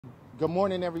Good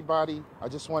morning, everybody. I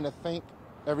just want to thank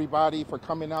everybody for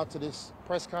coming out to this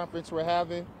press conference we're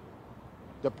having.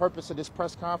 The purpose of this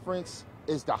press conference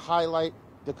is to highlight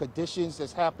the conditions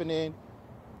that's happening.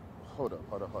 Hold up. Is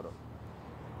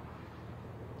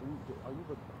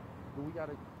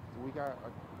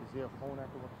there a phone that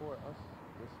can record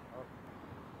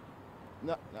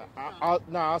us?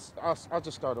 I'll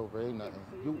just start over. Ain't nothing.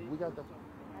 We got the.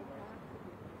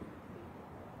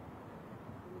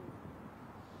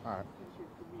 All right.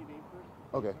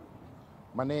 Okay.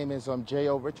 My name is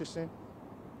J.O. Richardson.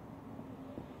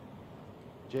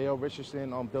 J.O.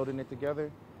 Richardson on Building It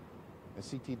Together and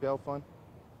CT Bell Fund.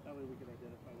 That way we can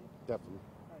identify you. Definitely.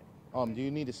 All right. Do you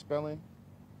need a spelling?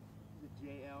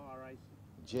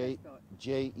 J-L-R-I-C.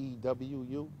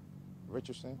 J-E-W-U.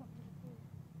 Richardson.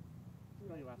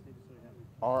 Spell your last name just so we have it.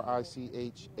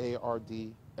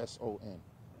 R-I-C-H-A-R-D-S-O-N.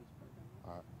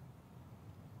 All right.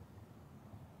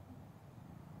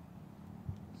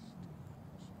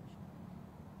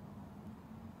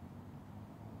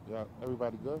 Yeah,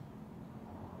 everybody good?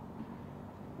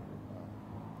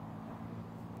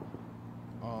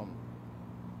 You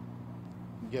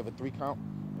give a 3 count?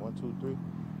 1, 2, 3?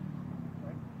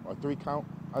 Right. Or 3 count?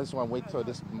 I just want to wait till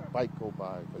this bike go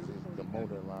by because the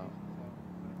motor loud.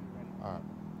 All right.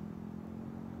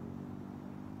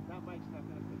 That mic's not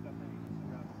going to pick up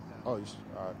anything around the sound. Oh,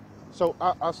 all right. So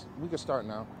we can start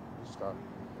now. Let's start.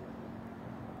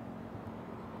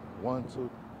 1, 2.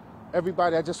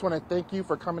 Everybody, I just want to thank you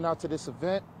for coming out to this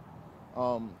event.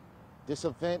 This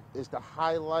event is to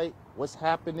highlight what's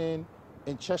happening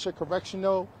in Cheshire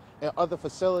Correctional and other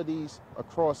facilities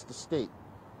across the state.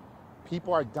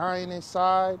 People are dying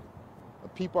inside.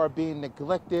 People are being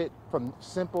neglected from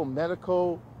simple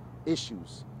medical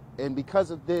issues. And because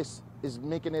of this, is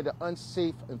making it an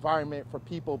unsafe environment for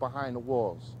people behind the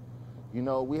walls. You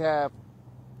know, we have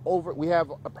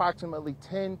approximately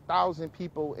 10,000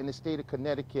 people in the state of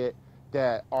Connecticut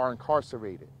that are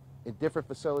incarcerated in different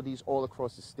facilities all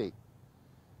across the state.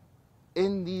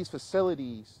 In these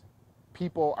facilities,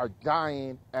 people are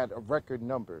dying at a record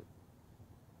number.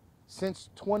 Since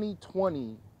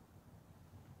 2020,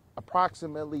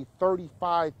 approximately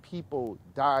 35 people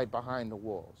died behind the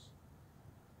walls.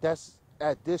 That's,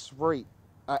 at this rate,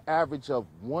 an average of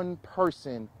 1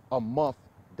 person a month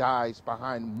dies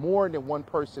behind, more than 1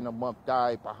 person a month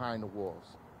die behind the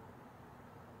walls.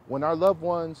 When our loved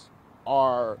ones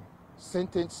are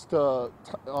sentenced to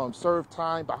serve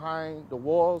time behind the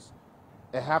walls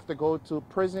and have to go to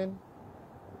prison,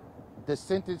 the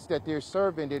sentence that they're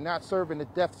serving, they're not serving a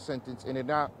death sentence and they're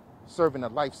not serving a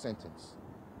life sentence.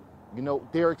 You know,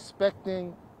 they're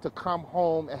expecting to come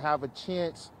home and have a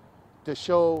chance to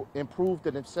show and prove to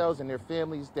themselves and their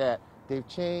families that they've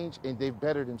changed and they've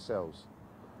bettered themselves.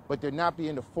 But they're not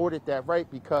being afforded that right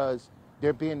because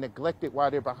they're being neglected while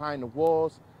they're behind the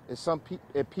walls,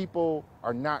 and people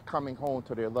are not coming home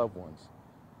to their loved ones.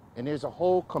 And there's a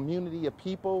whole community of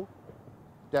people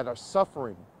that are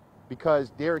suffering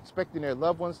because they're expecting their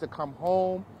loved ones to come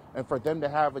home and for them to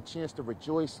have a chance to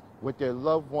rejoice with their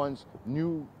loved ones'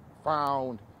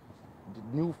 newfound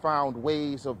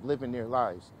ways of living their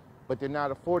lives. But they're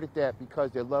not afforded that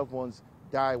because their loved ones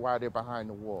die while they're behind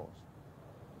the walls.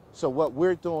 So what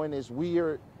we're doing is we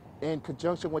are, in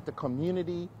conjunction with the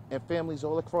community and families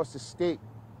all across the state,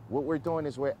 what we're doing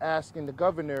is we're asking the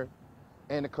governor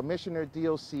and the commissioner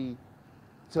DOC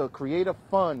to create a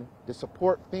fund to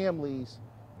support families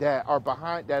that are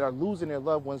losing their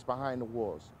loved ones behind the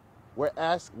walls.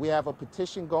 We have a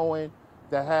petition going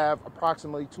that have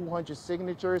approximately 200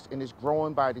 signatures and it's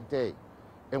growing by the day.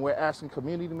 And we're asking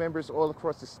community members all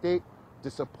across the state to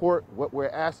support what we're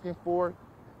asking for.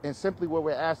 And simply what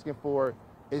we're asking for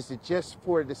is just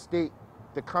for the state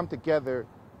to come together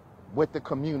with the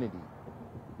community.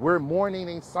 We're mourning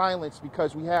in silence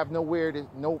because we have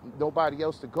nobody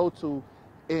else to go to,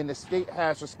 and the state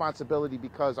has responsibility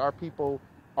because our people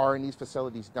are in these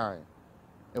facilities dying.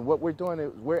 And what we're doing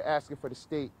is we're asking for the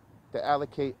state to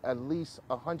allocate at least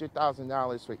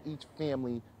 $100,000 for each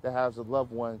family that has a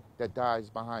loved one that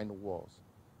dies behind the walls.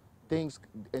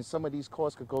 And some of these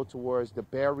costs could go towards the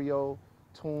burial,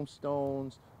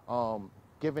 tombstones,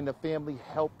 giving the family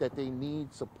help that they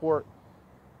need, support.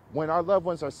 When our loved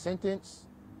ones are sentenced,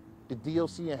 the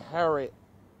DOC inherit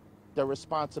the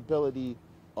responsibility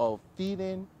of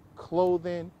feeding,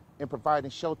 clothing, and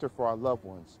providing shelter for our loved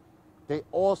ones. They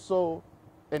also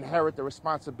inherit the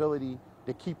responsibility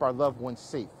to keep our loved ones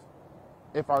safe.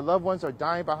 If our loved ones are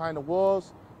dying behind the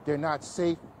walls, they're not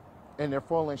safe and they're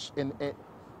falling,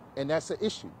 and that's an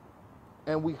issue.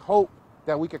 And we hope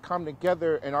that we could come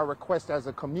together, and our request as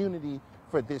a community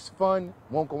for this fund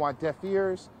won't go on deaf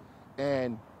ears,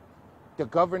 and the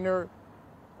governor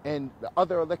and the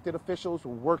other elected officials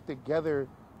will work together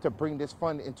to bring this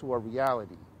fund into a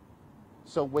reality.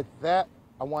 So with that,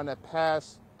 I want to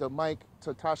pass the mic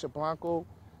to Tasha Blanco,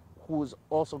 who is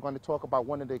also going to talk about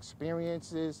one of the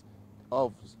experiences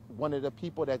of one of the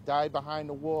people that died behind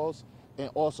the walls, and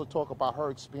also talk about her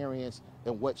experience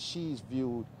and what she's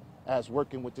viewed as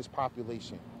working with this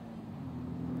population.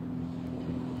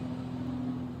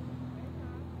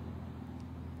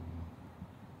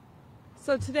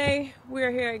 So today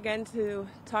we're here again to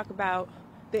talk about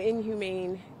the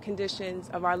inhumane conditions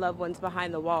of our loved ones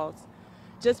behind the walls.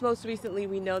 Just most recently,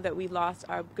 we know that we lost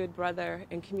our good brother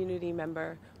and community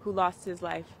member who lost his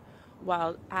life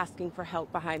while asking for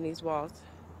help behind these walls.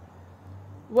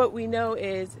 What we know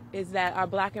is that our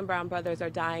black and brown brothers are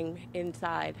dying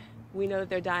inside. We know that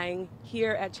they're dying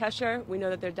here at Cheshire, we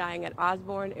know that they're dying at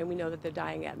Osborne, and we know that they're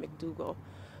dying at McDougal.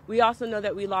 We also know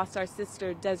that we lost our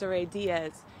sister Desiree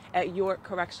Diaz at York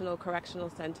Correctional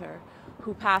Center,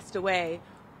 who passed away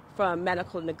from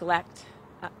medical neglect.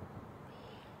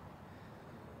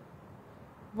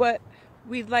 What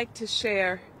we'd like to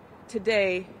share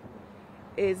today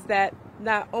is that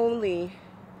not only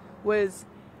was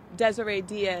Desiree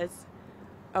Diaz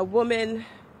a woman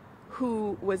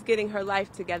who was getting her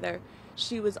life together,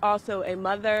 she was also a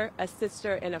mother, a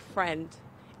sister, and a friend,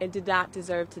 and did not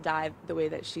deserve to die the way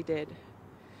that she did.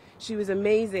 She was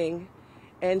amazing,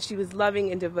 and she was loving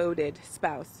and devoted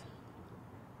spouse.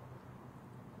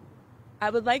 I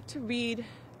would like to read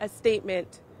a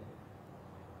statement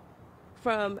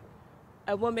from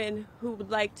a woman who would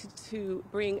like to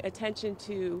bring attention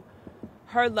to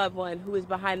her loved one who is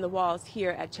behind the walls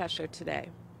here at Cheshire today.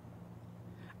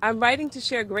 I'm writing to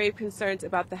share grave concerns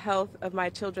about the health of my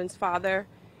children's father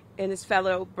and his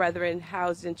fellow brethren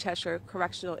housed in Cheshire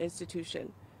Correctional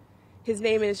Institution. His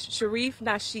name is Sharif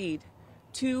Nasheed,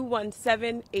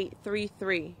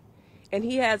 217833, and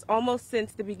he has almost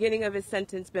since the beginning of his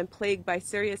sentence been plagued by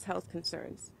serious health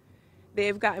concerns. They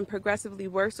have gotten progressively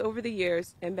worse over the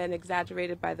years and been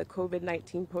exaggerated by the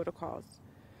COVID-19 protocols.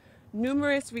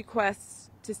 Numerous requests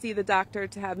to see the doctor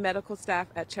to have medical staff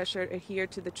at Cheshire adhere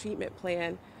to the treatment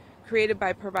plan created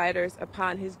by providers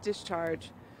upon his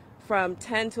discharge from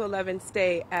 10 to 11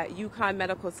 stay at UConn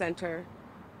Medical Center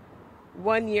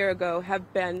 1 year ago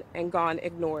have been and gone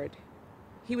ignored.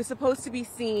 He was supposed to be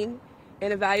seen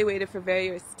and evaluated for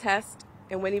various tests,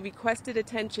 and when he requested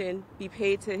attention be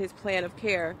paid to his plan of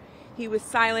care, he was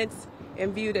silenced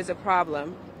and viewed as a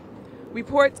problem.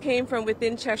 Reports came from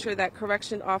within Cheshire that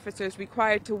correction officers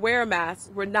required to wear masks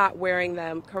were not wearing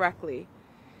them correctly.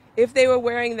 If they were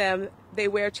wearing them, the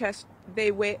way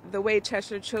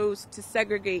Cheshire chose to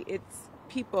segregate its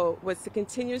people was to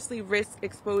continuously risk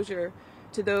exposure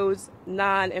to those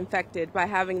non-infected by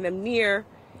having them near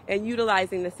and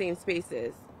utilizing the same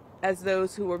spaces as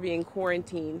those who were being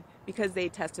quarantined because they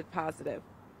tested positive.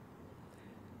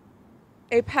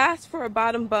 A pass for a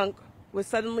bottom bunk was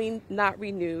suddenly not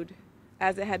renewed,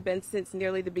 as it had been since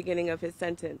nearly the beginning of his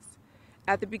sentence.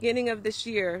 At the beginning of this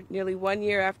year, nearly 1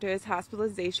 year after his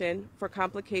hospitalization for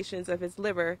complications of his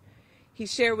liver, he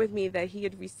shared with me that he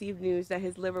had received news that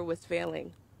his liver was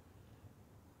failing.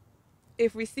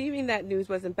 If receiving that news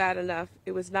wasn't bad enough,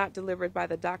 it was not delivered by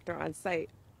the doctor on site.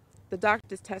 The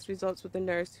doctor's test results with the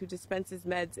nurse who dispenses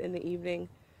meds in the evening.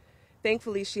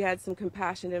 Thankfully, she had some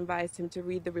compassion and advised him to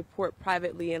read the report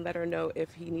privately and let her know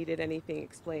if he needed anything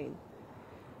explained.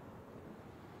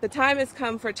 The time has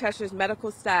come for Cheshire's medical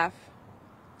staff,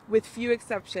 with few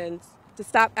exceptions, to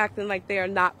stop acting like they are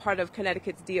not part of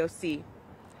Connecticut's DOC.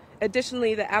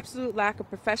 Additionally, the absolute lack of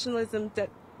professionalism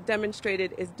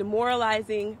demonstrated is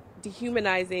demoralizing,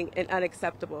 dehumanizing, and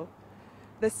unacceptable.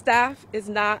 The staff is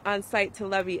not on site to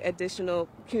levy additional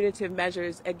punitive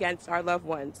measures against our loved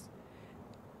ones.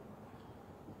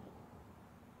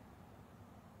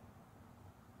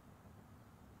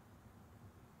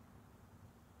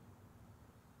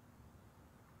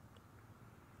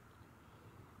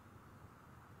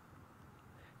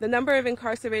 The number of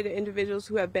incarcerated individuals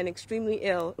who have been extremely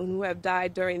ill and who have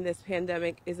died during this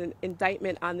pandemic is an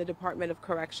indictment on the Department of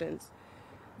Corrections.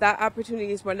 That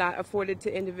opportunities were not afforded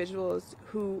to individuals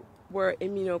who were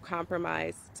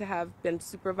immunocompromised to have been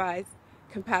supervised.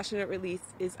 Compassionate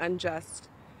release is unjust.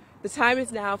 The time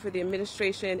is now for the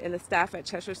administration and the staff at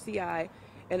Cheshire CI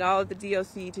and all of the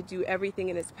DOC to do everything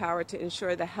in its power to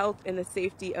ensure the health and the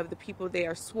safety of the people they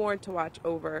are sworn to watch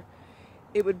over.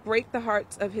 It would break the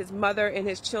hearts of his mother and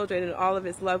his children and all of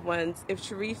his loved ones if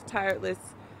Sharif's tireless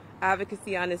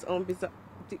advocacy on his own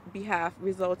behalf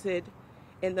resulted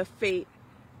in the fate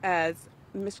as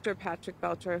Mr. Patrick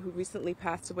Belcher, who recently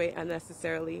passed away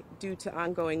unnecessarily due to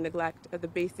ongoing neglect of the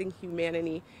basic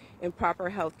humanity and proper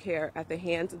health care at the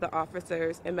hands of the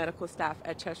officers and medical staff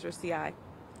at Cheshire CI.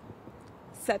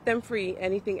 Set them free.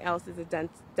 Anything else is a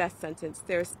death sentence.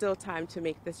 There is still time to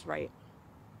make this right.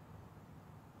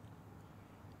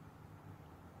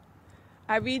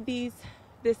 I read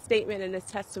this statement and this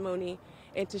testimony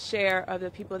and to share of the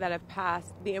people that have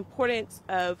passed the importance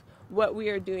of what we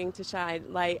are doing to shine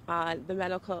light on the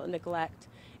medical neglect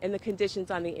and the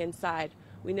conditions on the inside.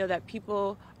 We know that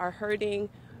people are hurting.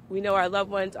 We know our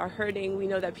loved ones are hurting. We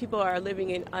know that people are living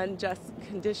in unjust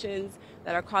conditions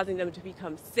that are causing them to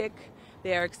become sick.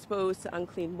 They are exposed to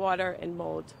unclean water and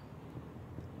mold.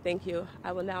 Thank you.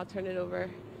 I will now turn it over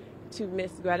to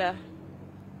Miss Greta.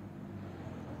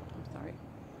 I'm sorry.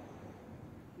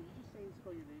 Did you just say and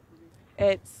spell your name for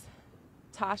me? It's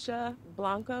Tasha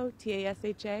Blanco,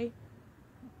 Tasha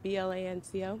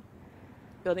Blanco,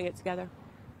 building it together.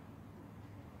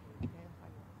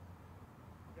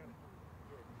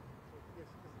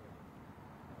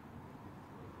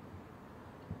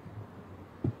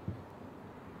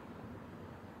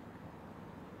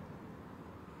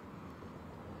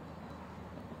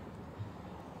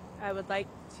 I would like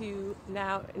to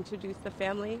now introduce the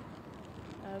family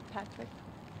of Patrick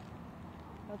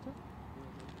Belcher.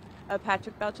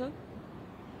 Patrick Belcher.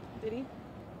 Did he?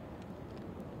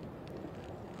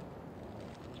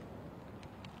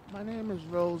 My name is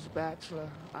Rose Batchelor.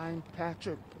 I'm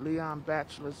Patrick Leon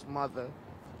Batchelor's mother.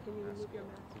 Can you remove your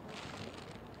mask?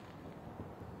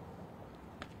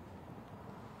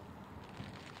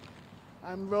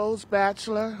 I'm Rose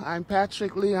Batchelor. I'm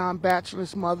Patrick Leon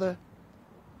Batchelor's mother.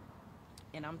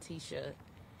 And I'm Tisha,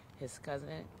 his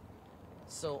cousin.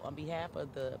 So on behalf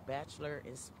of the Batchelor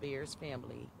and Spears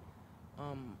family,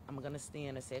 I'm going to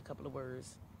stand and say a couple of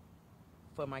words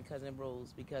for my cousin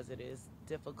Rose because it is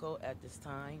difficult at this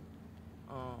time.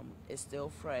 It's still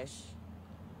fresh.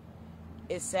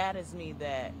 It saddens me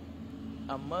that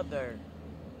a mother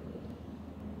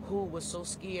who was so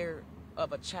scared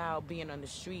of a child being on the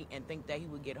street and think that he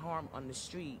would get harmed on the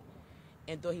street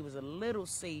and thought he was a little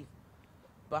safe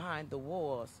behind the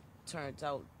walls turned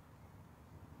out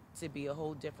to be a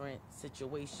whole different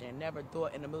situation. Never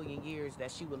thought in a million years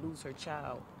that she would lose her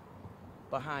child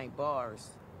behind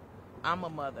bars. I'm a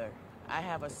mother. I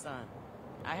have a son.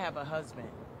 I have a husband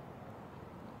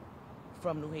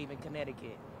from New Haven,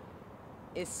 Connecticut.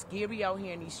 It's scary out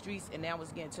here in these streets, and now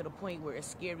it's getting to the point where it's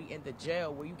scary in the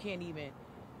jail where you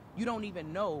don't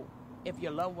even know if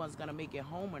your loved one's gonna make it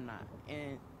home or not.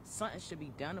 And something should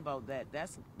be done about that. That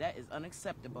is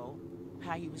unacceptable.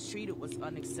 How he was treated was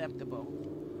unacceptable.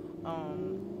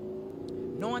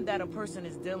 Knowing that a person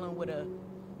is dealing with a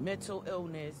mental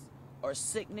illness or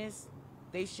sickness,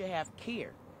 they should have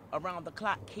care, around the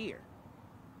clock care.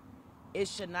 It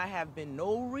should not have been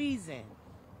no reason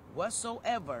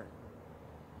whatsoever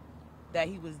that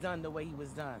he was done the way he was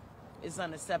done. It's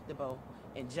unacceptable,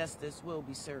 and justice will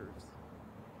be served.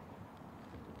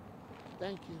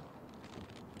 Thank you.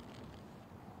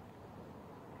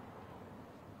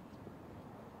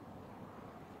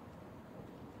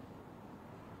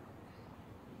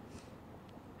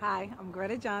 Hi, I'm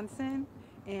Greta Johnson,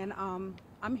 and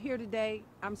I'm here today.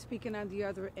 I'm speaking on the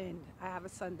other end. I have a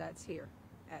son that's here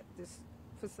at this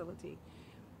facility.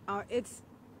 It's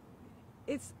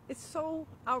so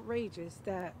outrageous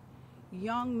that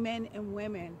young men and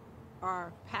women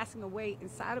are passing away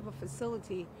inside of a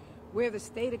facility where the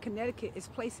state of Connecticut is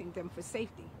placing them for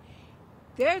safety.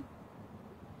 They're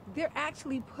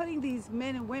actually putting these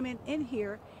men and women in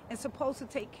here and supposed to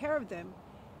take care of them,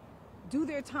 do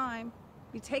their time,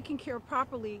 be taken care of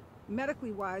properly,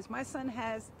 medically wise. My son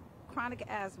has chronic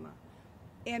asthma.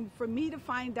 And for me to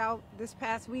find out this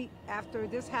past week after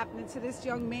this happening to this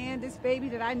young man, this baby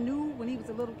that I knew when he was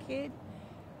a little kid,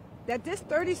 that this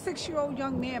 36-year-old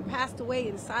young man passed away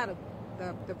inside of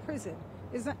the prison,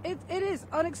 it is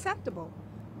unacceptable.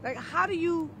 Like, how do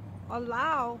you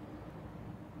allow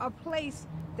a place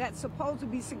that's supposed to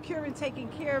be secure and taking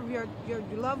care of your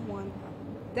loved one,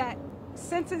 that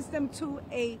sentence them to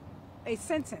a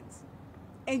sentence,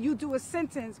 and you do a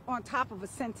sentence on top of a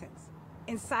sentence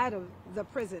inside of the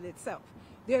prison itself?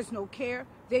 There's no care.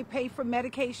 They pay for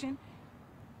medication.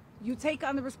 You take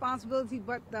on the responsibility,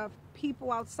 but the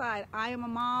people outside, I am a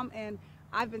mom, and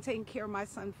I've been taking care of my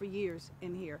son for years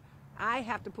in here. I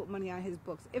have to put money on his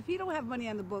books. If he don't have money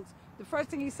on the books, the first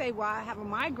thing you say, well, I have a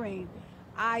migraine,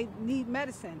 I need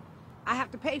medicine, I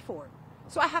have to pay for it.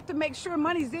 So I have to make sure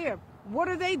money's there. What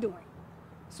are they doing?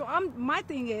 So my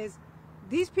thing is,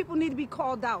 these people need to be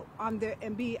called out on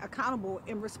and be accountable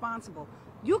and responsible.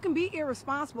 You can be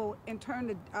irresponsible and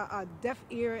turn a deaf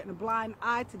ear and a blind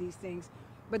eye to these things,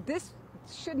 but this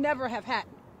should never have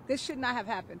happened. This should not have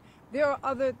happened. There are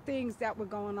other things that were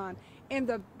going on. And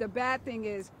the bad thing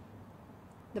is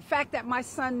the fact that my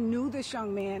son knew this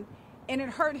young man, and it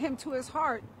hurt him to his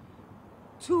heart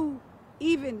to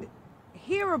even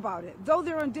hear about it. Though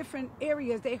they're in different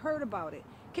areas, they heard about it.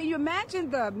 Can you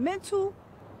imagine the mental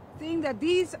thing that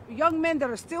these young men that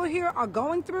are still here are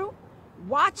going through?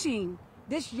 Watching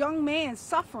this young man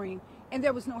suffering, and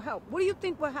there was no help. What do you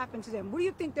think will happen to them? What do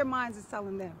you think their minds is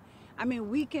telling them? I mean,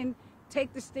 we can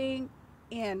take this thing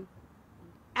and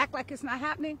act like it's not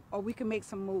happening, or we can make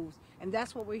some moves. And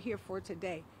that's what we're here for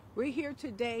today. We're here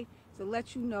today to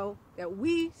let you know that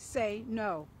we say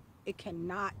no. It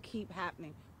cannot keep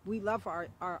happening. We love our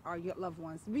loved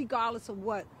ones, regardless of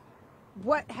what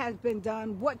has been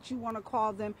done, what you want to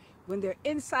call them. When they're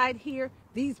inside here,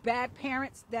 these bad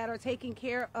parents that are taking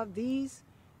care of these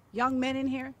young men in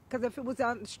here, because if it was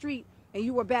on the street and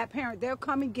you were a bad parent, they'll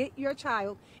come and get your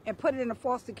child and put it in a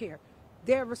foster care.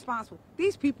 They're responsible.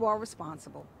 These people are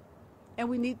responsible. And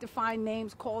we need to find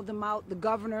names, call them out. The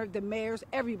governor, the mayors,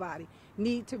 everybody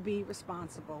need to be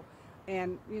responsible.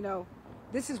 And, you know,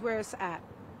 this is where it's at.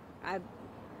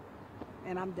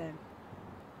 And I'm done.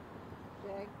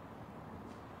 Jag?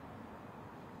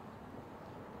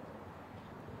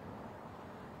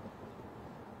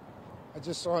 I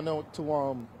just want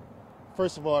to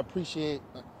first of all, appreciate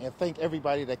and thank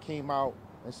everybody that came out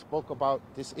and spoke about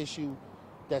this issue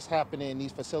that's happening in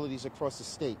these facilities across the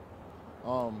state.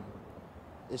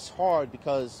 It's hard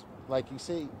because, like you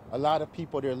say, a lot of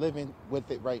people, they're living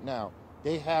with it right now.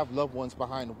 They have loved ones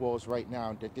behind the walls right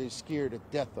now that they're scared to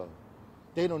death of.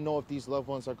 They don't know if these loved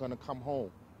ones are going to come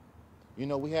home. You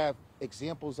know, we have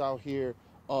examples out here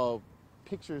of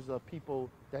pictures of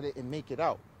people that didn't make it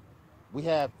out. We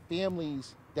have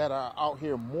families that are out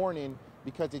here mourning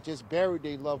because they just buried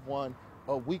their loved one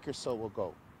a week or so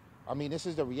ago. I mean, this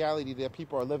is the reality that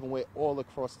people are living with all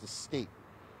across the state.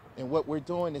 And what we're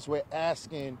doing is we're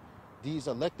asking these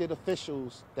elected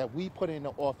officials that we put into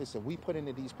office and we put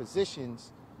into these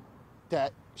positions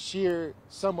that share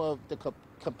some of the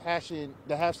compassion,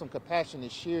 that have some compassion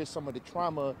and share some of the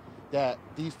trauma that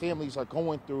these families are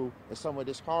going through and some of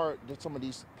this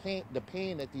pain, the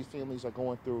pain that these families are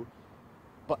going through,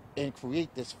 and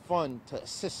create this fund to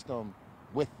assist them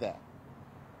with that.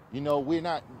 You know,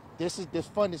 this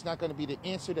fund is not going to be the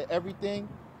answer to everything,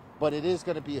 but it is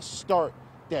going to be a start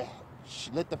that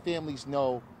let the families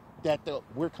know that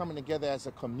we're coming together as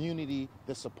a community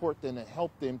to support them and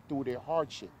help them through their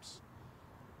hardships.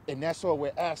 And that's all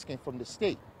we're asking from the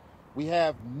state. We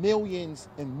have millions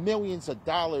and millions of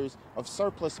dollars of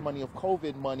surplus money, of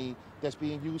COVID money, that's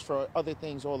being used for other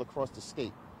things all across the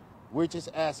state. We're just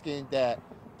asking that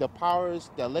the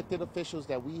powers, the elected officials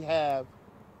that we have,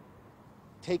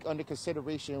 take under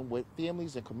consideration what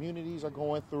families and communities are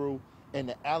going through and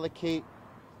to allocate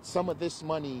some of this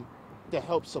money to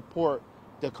help support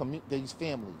these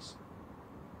families.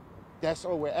 That's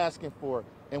all we're asking for.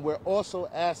 And we're also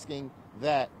asking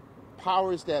that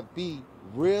powers that be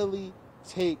really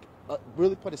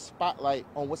put a spotlight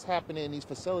on what's happening in these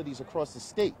facilities across the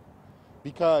state,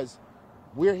 because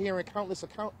we're hearing countless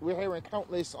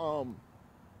accounts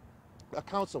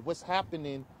of what's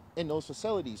happening in those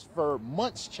facilities. For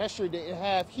months, Cheshire didn't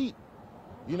have heat.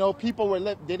 You know, people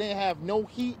they didn't have no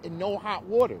heat and no hot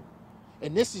water.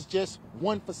 And this is just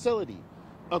one facility.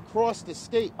 Across the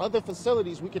state, other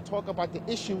facilities, we can talk about the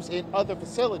issues in other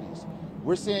facilities.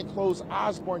 We're saying close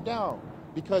Osborne down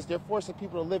because they're forcing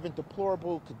people to live in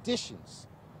deplorable conditions.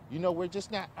 You know, we're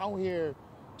just not out here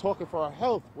talking for our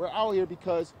health. We're out here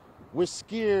because we're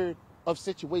scared of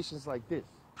situations like this.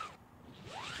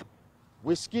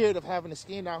 We're scared of having to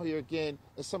stand out here again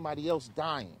and somebody else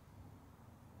dying.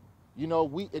 You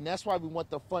know, and that's why we want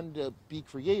the fund to be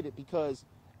created, because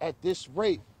at this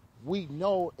rate, we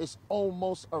know it's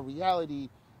almost a reality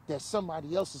that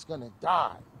somebody else is going to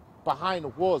die behind the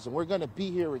walls, and we're going to be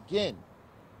here again.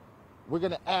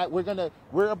 After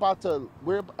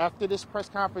this press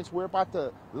conference, we're about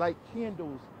to light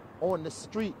candles on the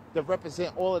street that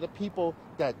represent all of the people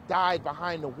that died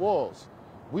behind the walls.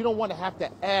 We don't want to have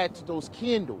to add to those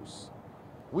candles.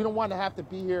 We don't want to have to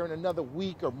be here in another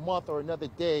week or month or another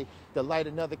day to light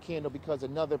another candle because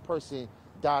another person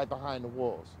died behind the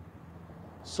walls.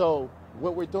 So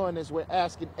what we're doing is we're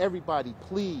asking everybody,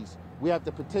 please, we have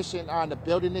the petition on the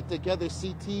Building It Together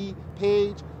CT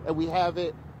page, and we have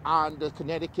it on the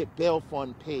Connecticut Bail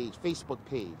Fund page, Facebook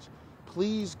page.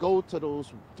 Please go to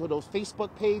those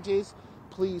Facebook pages.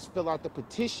 Please fill out the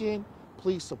petition.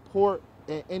 Please support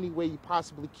in any way you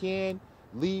possibly can.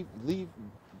 Leave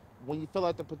when you fill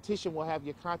out the petition, we'll have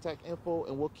your contact info,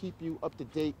 and we'll keep you up to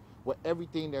date with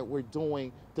everything that we're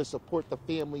doing to support the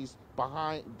families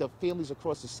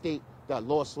across the state that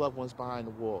lost loved ones behind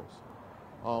the walls.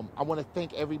 I want to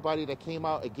thank everybody that came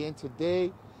out again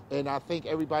today, and I thank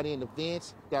everybody in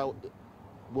advance that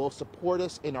will support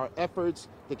us in our efforts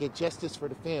to get justice for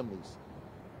the families.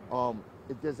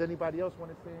 Does anybody else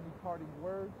want to say any parting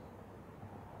words?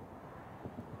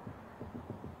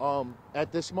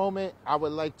 At this moment, I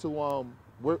would like to.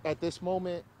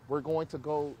 We're going to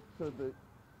go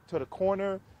to the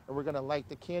corner, and we're going to light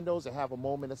the candles and have a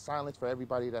moment of silence for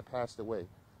everybody that passed away.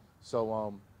 So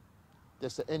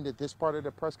that's the end of this part of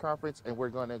the press conference, and we're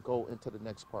going to go into the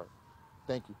next part.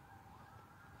 Thank you.